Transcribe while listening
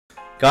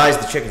Guys,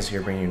 the Chickens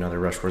here bringing you another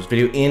Rush Wars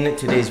video. In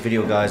today's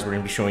video, guys, we're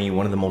going to be showing you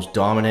one of the most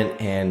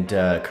dominant and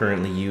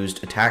currently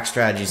used attack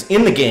strategies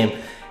in the game.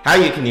 How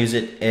you can use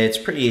it, it's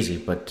pretty easy,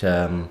 but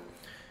we're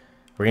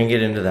going to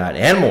get into that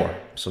and more,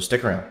 so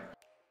stick around.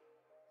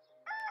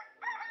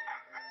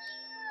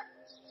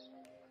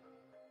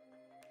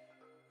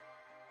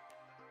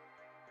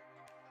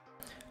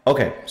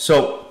 Okay,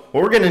 so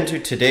what we're getting into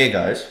today,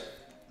 guys,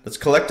 let's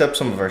collect up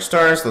some of our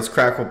stars, let's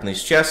crack open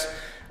these chests.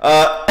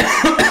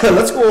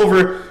 Let's go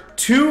over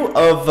two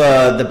of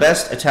the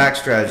best attack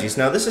strategies.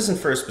 Now, this isn't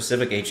for a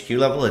specific HQ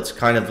level. It's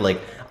kind of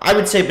like, I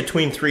would say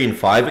between 3 and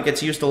 5 it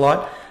gets used a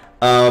lot.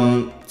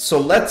 So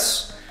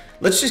let's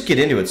just get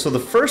into it. So the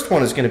first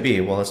one is going to be,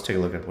 well, let's take a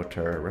look at what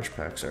our rush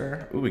packs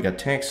are. Ooh, we got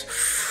tanks.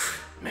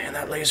 Man,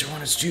 that laser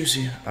one is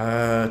juicy.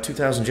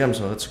 2,000 gems,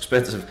 so that's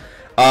expensive.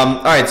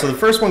 Alright, so the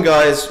first one,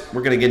 guys,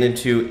 we're going to get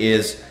into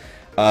is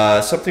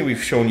something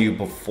we've shown you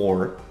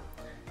before.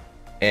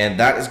 And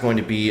that is going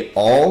to be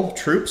all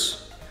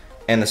troops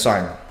and the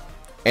siren.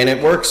 And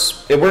it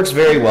works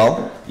very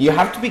well. You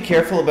have to be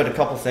careful about a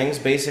couple things.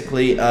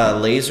 Basically,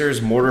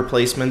 lasers, mortar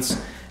placements,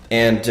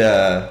 and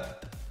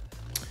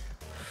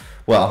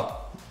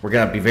well, we're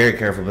gonna be very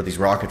careful about these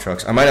rocket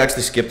trucks. I might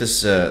actually skip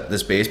this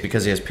this base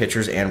because he has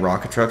pitchers and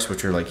rocket trucks,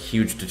 which are like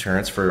huge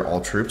deterrents for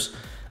all troops.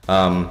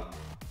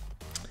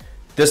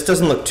 This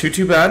doesn't look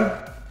too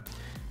bad.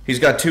 He's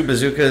got 2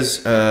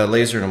 bazookas,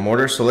 laser, and a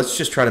mortar. So let's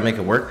just try to make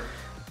it work.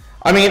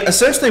 I mean,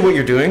 essentially what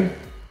you're doing.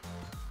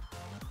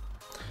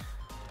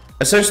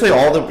 Essentially,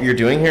 all that you're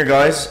doing here,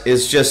 guys,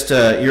 is just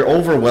you're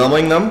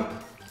overwhelming them.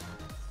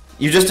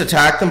 You just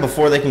attack them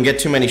before they can get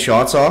too many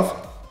shots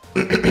off.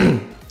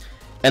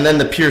 And then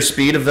the pure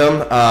speed of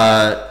them,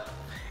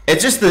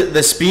 it's just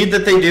the speed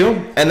that they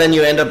do, and then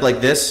you end up like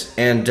this.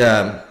 And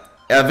a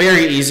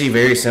very easy,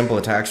 very simple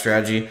attack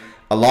strategy.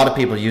 A lot of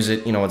people use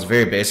it, you know, it's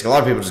very basic. A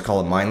lot of people just call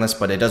it mindless,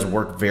 but it does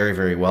work very,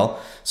 very well.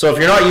 So if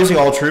you're not using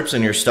all troops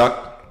and you're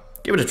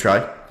stuck, give it a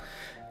try.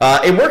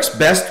 It works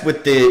best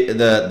with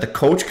the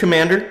coach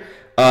commander.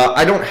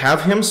 I don't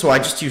have him, so I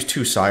just use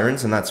 2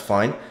 sirens, and that's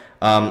fine.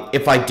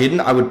 If I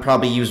didn't, I would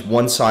probably use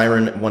 1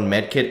 siren, 1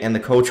 medkit, and the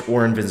coach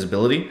or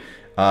invisibility.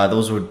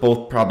 Those would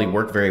both probably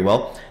work very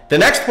well. The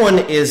next one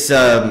is,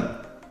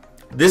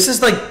 this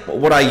is like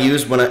what I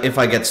use when if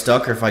I get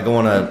stuck or if I go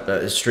on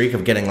a streak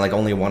of getting like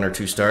only 1 or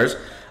 2 stars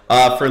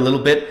for a little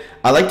bit.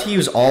 I like to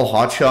use all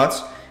hot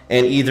shots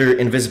and either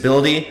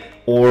invisibility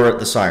or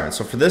the siren.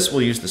 So for this,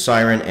 we'll use the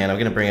siren, and I'm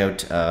going to bring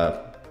out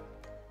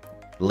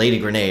Lady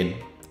Grenade,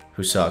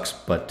 who sucks,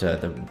 but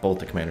both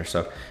the commanders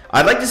suck.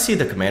 I'd like to see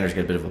the commanders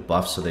get a bit of a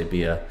buff so they'd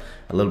be a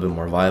little bit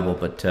more viable,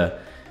 but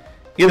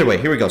either way,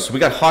 here we go. So we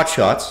got hot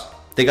shots.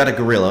 They got a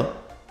gorilla.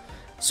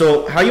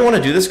 So how you want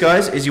to do this,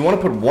 guys, is you want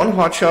to put 1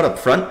 hot shot up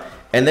front,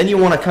 and then you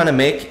want to kind of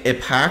make a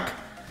pack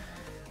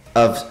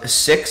of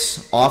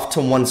 6 off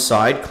to one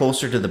side,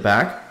 closer to the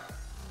back.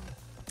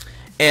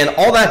 And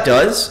all that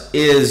does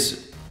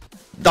is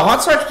the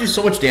hot shots do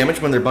so much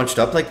damage when they're bunched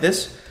up like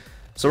this.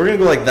 So we're going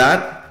to go like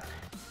that.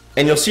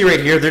 And you'll see right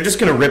here, they're just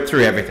going to rip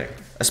through everything.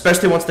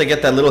 Especially once they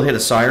get that little hit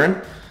of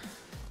siren.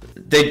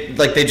 They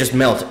just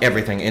melt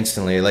everything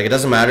instantly. Like, it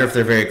doesn't matter if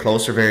they're very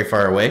close or very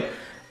far away.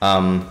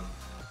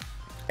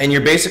 And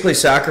you're basically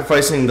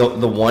sacrificing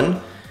the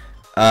one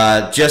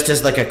just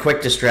as like a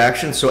quick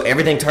distraction. So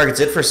everything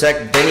targets it for a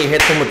sec. Then you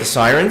hit them with the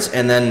sirens,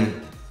 and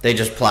then they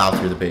just plow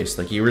through the base.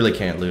 Like, you really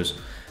can't lose.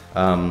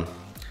 The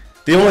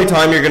only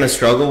time you're going to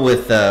struggle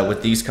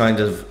with these kind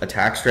of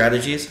attack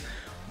strategies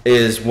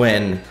is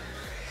when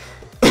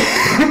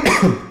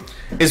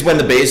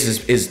the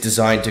base is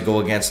designed to go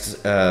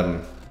against it.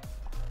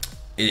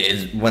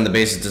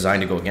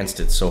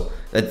 So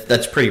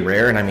that's pretty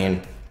rare, and I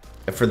mean,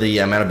 for the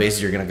amount of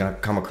bases you're gonna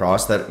come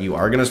across that you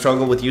are gonna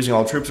struggle with using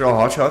all troops or all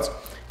hot shots,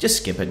 just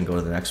skip it and go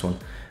to the next one.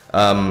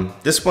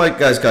 This white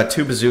guy's got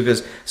 2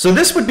 bazookas, so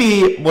this would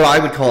be what I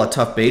would call a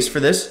tough base for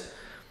this.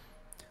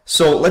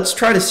 So let's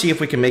try to see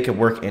if we can make it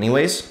work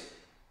anyways,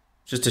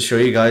 just to show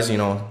you guys, you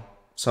know,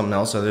 something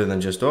else other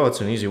than just, oh, it's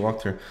an easy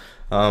walkthrough.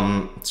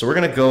 So we're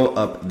gonna go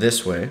up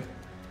this way,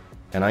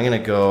 and I'm gonna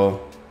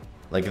go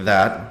like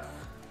that.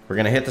 We're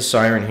gonna hit the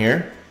siren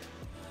here,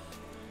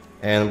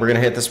 and we're gonna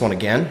hit this one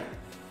again.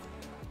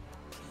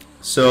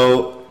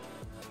 So,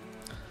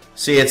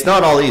 see, it's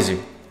not all easy.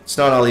 It's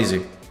not all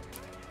easy.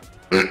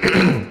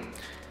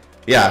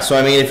 Yeah, so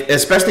I mean,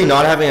 especially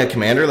not having a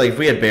commander, like if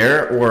we had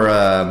Bear or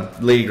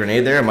Lady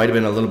Grenade there, it might have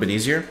been a little bit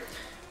easier.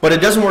 But it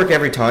doesn't work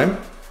every time.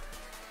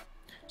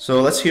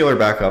 So let's heal her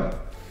back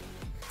up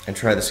and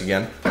try this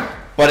again.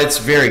 But it's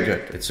very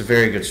good. It's a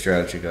very good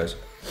strategy, guys.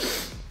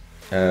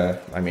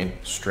 I mean,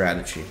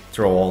 strategy.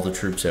 Throw all the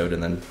troops out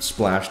and then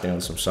splash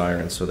down some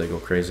sirens so they go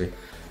crazy.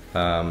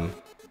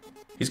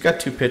 He's got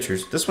 2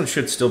 pitchers. This one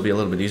should still be a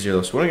little bit easier,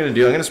 though. So what I'm going to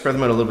do, I'm going to spread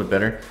them out a little bit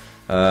better.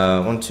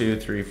 1, 2,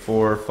 3,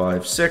 4,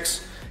 5,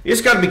 6. You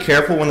just got to be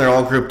careful when they're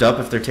all grouped up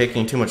if they're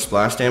taking too much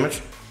splash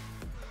damage.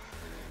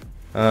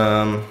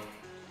 Yeah,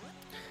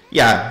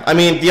 I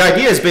mean, the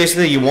idea is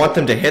basically you want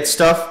them to hit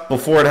stuff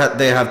before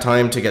they have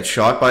time to get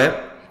shot by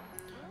it.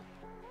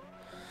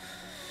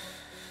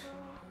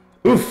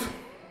 Oof.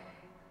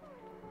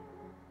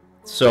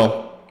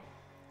 So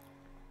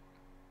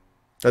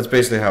that's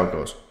basically how it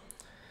goes.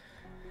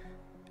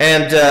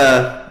 And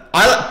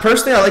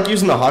personally, I like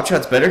using the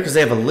hotshots better because they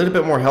have a little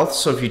bit more health.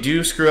 So if you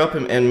do screw up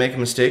and make a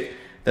mistake,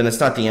 then it's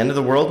not the end of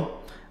the world.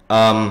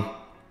 But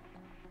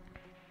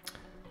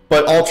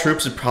all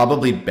troops is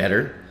probably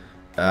better.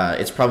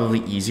 It's probably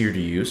easier to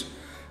use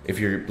if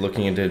you're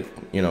looking into,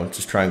 you know,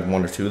 just trying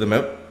one or two of them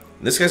out.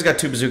 This guy's got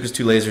 2 bazookas,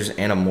 2 lasers,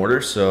 and a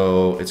mortar,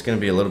 so it's going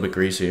to be a little bit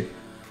greasy.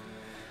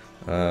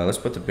 Let's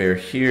put the bear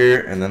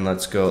here, and then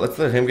let's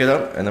let him get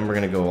up, and then we're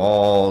going to go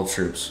all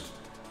troops.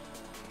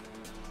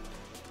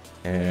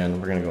 And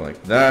we're going to go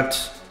like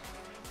that.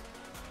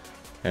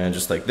 And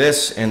just like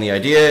this, and the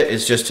idea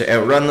is just to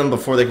outrun them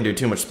before they can do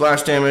too much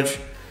splash damage.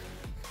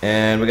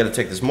 And we got to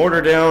take this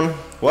mortar down.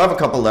 We'll have a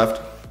couple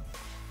left.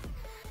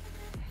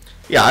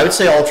 Yeah, I would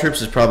say all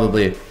troops is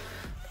probably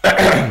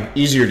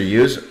easier to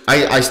use.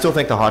 I still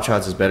think the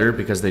hotshots is better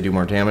because they do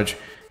more damage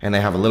and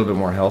they have a little bit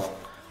more health.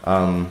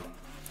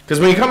 Because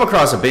when you come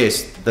across a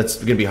base that's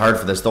going to be hard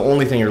for this, the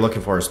only thing you're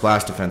looking for is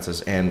splash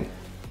defenses, and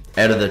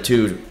out of the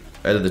two,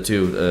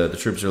 the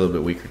troops are a little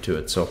bit weaker to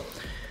it. So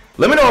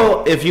let me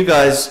know if you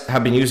guys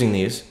have been using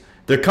these.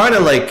 They're kind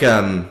of like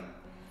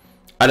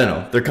I don't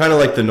know. They're kind of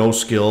like the no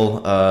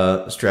skill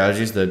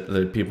strategies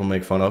that people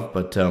make fun of,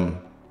 but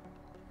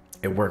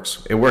it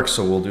works. It works.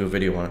 So we'll do a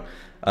video on it.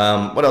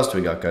 What else do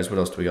we got, guys? What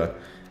else do we got?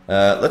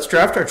 Let's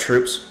draft our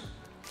troops.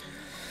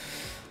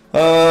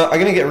 I'm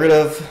gonna get rid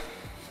of.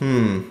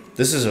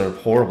 This is a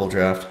horrible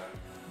draft.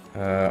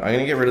 I'm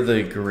gonna get rid of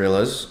the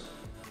gorillas.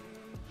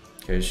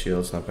 Okay,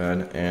 shield's not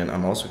bad, and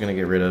I'm also gonna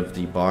get rid of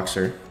the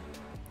boxer.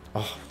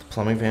 Oh, the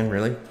plumbing van,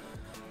 really?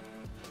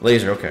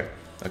 Laser. Okay,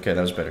 okay,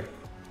 that was better.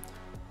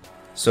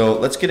 So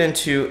let's get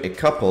into a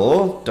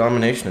couple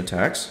domination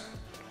attacks.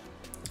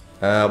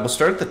 We'll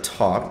start at the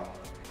top.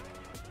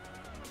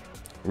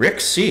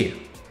 Rick C.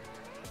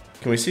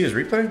 Can we see his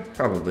replay?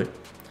 Probably.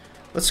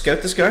 Let's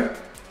scout this guy.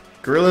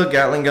 Gorilla,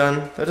 Gatling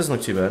gun. That doesn't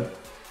look too bad.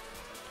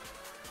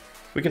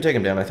 We can take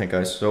him down, I think,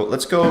 guys. So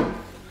let's go.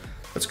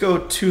 Let's go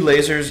 2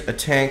 lasers, a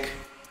tank,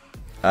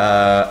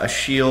 a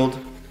shield,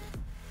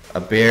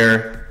 a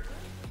bear,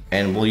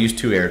 and we'll use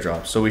 2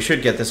 airdrops. So we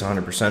should get this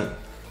 100%.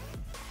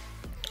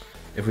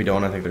 If we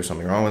don't, I think there's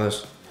something wrong with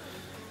this.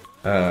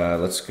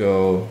 Let's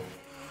go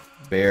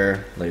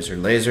bear, laser,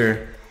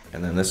 laser,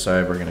 and then this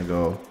side we're gonna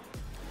go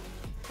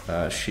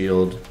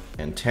shield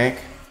and tank.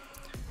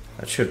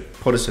 That should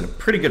put us in a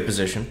pretty good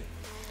position.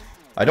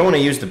 I don't want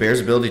to use the bear's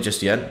ability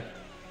just yet,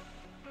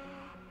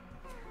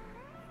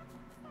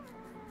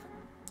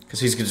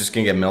 because he's just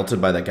gonna get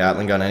melted by that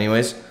Gatling gun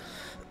anyways.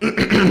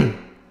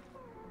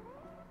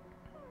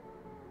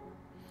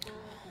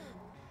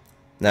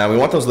 Now we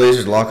want those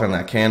lasers to lock on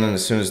that cannon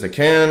as soon as they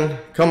can.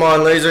 Come on,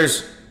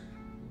 lasers.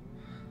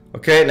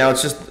 Okay, now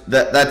it's just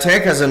that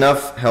tank has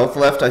enough health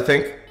left, I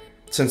think,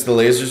 since the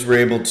lasers were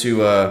able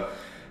to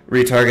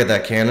retarget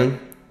that cannon,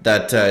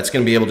 that it's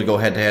going to be able to go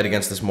head-to-head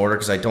against this mortar,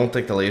 because I don't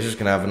think the laser's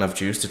going to have enough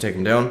juice to take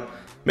him down.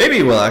 Maybe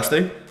he will,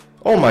 actually.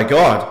 Oh my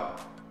god.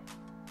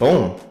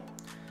 Boom.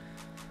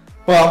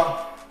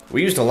 Well,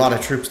 we used a lot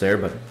of troops there,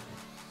 but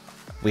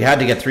we had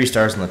to get 3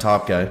 stars on the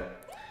top guy,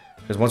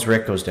 because once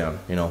Rick goes down,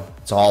 you know,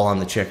 it's all on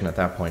the chicken at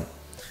that point.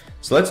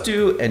 So let's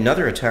do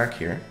another attack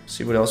here,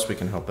 see what else we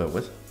can help out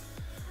with.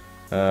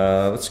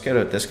 Let's get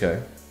out this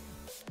guy.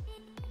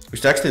 We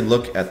should actually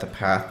look at the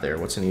path there.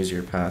 What's an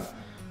easier path?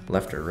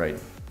 Left or right?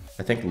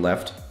 I think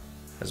left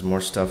has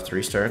more stuff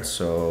 3 stars,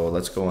 so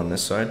let's go on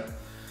this side.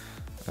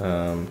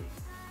 Damn,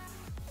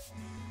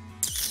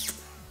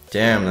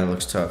 that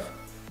looks tough.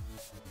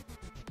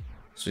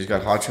 So he's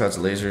got hotshots,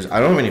 lasers. I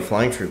don't have any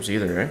flying troops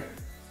either, right?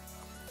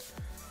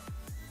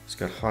 He's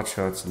got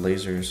hotshots,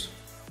 lasers.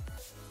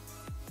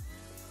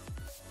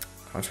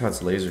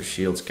 Hotshots, lasers,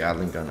 shields,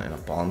 Gatling gun, and a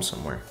bomb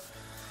somewhere.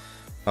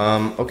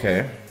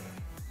 Okay.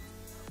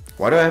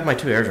 Why do I have my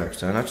 2 airdrops?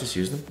 Did I not just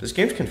use them? This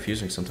game's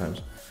confusing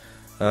sometimes.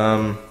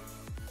 Let's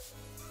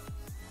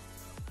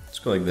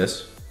go like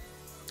this.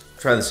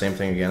 Try the same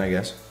thing again, I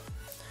guess.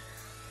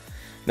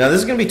 Now this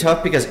is going to be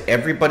tough because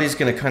everybody's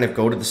going to kind of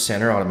go to the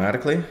center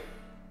automatically.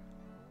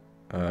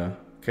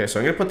 Okay, so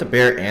I'm going to put the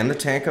bear and the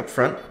tank up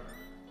front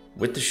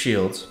with the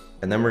shields.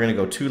 And then we're going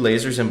to go 2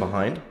 lasers in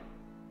behind.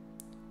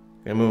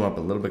 I'm going to move them up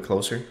a little bit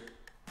closer.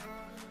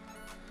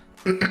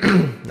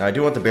 Now I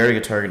do want the bear to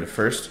get targeted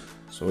first,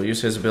 so we'll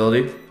use his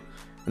ability.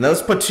 And then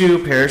let's put 2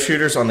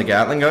 parachuters on the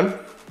Gatling gun,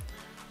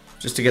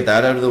 just to get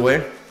that out of the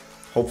way,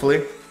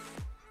 hopefully.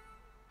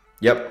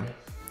 Yep.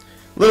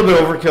 A little bit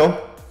overkill.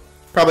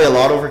 Probably a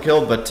lot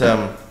overkill, but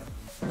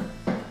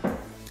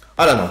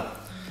I don't know.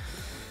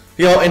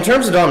 You know, in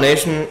terms of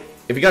domination,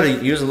 if you got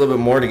to use a little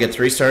bit more to get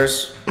 3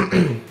 stars,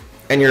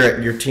 and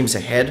your team's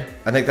ahead,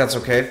 I think that's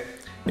okay.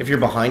 If you're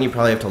behind, you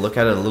probably have to look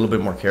at it a little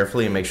bit more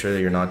carefully and make sure that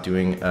you're not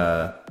doing,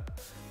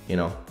 you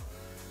know,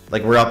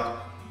 like we're up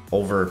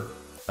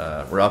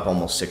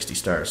almost 60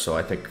 stars, so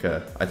I think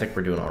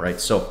we're doing all right.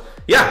 So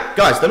yeah,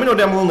 guys, let me know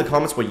down below in the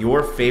comments what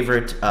your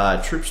favorite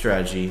troop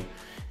strategy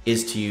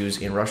is to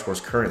use in Rush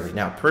Wars currently.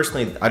 Now,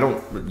 personally, I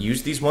don't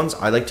use these ones.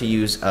 I like to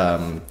use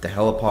the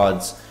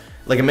helipods,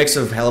 like a mix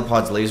of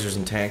helipods, lasers,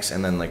 and tanks,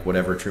 and then like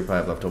whatever troop I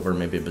have left over,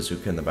 maybe a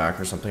bazooka in the back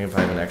or something if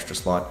I have an extra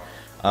slot.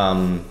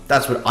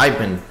 That's what I've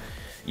been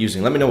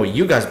using. Let me know what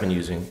you guys have been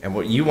using and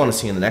what you want to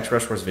see in the next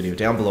Rush Wars video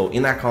down below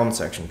in that comment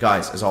section.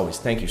 Guys, as always,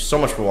 thank you so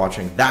much for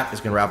watching. That is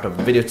going to wrap up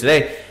the video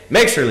today.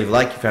 Make sure to leave a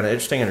like if you found it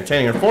interesting,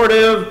 entertaining, or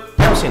informative. And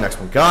we'll see you next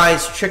one.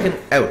 Guys, chicken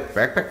out.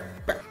 Backpack.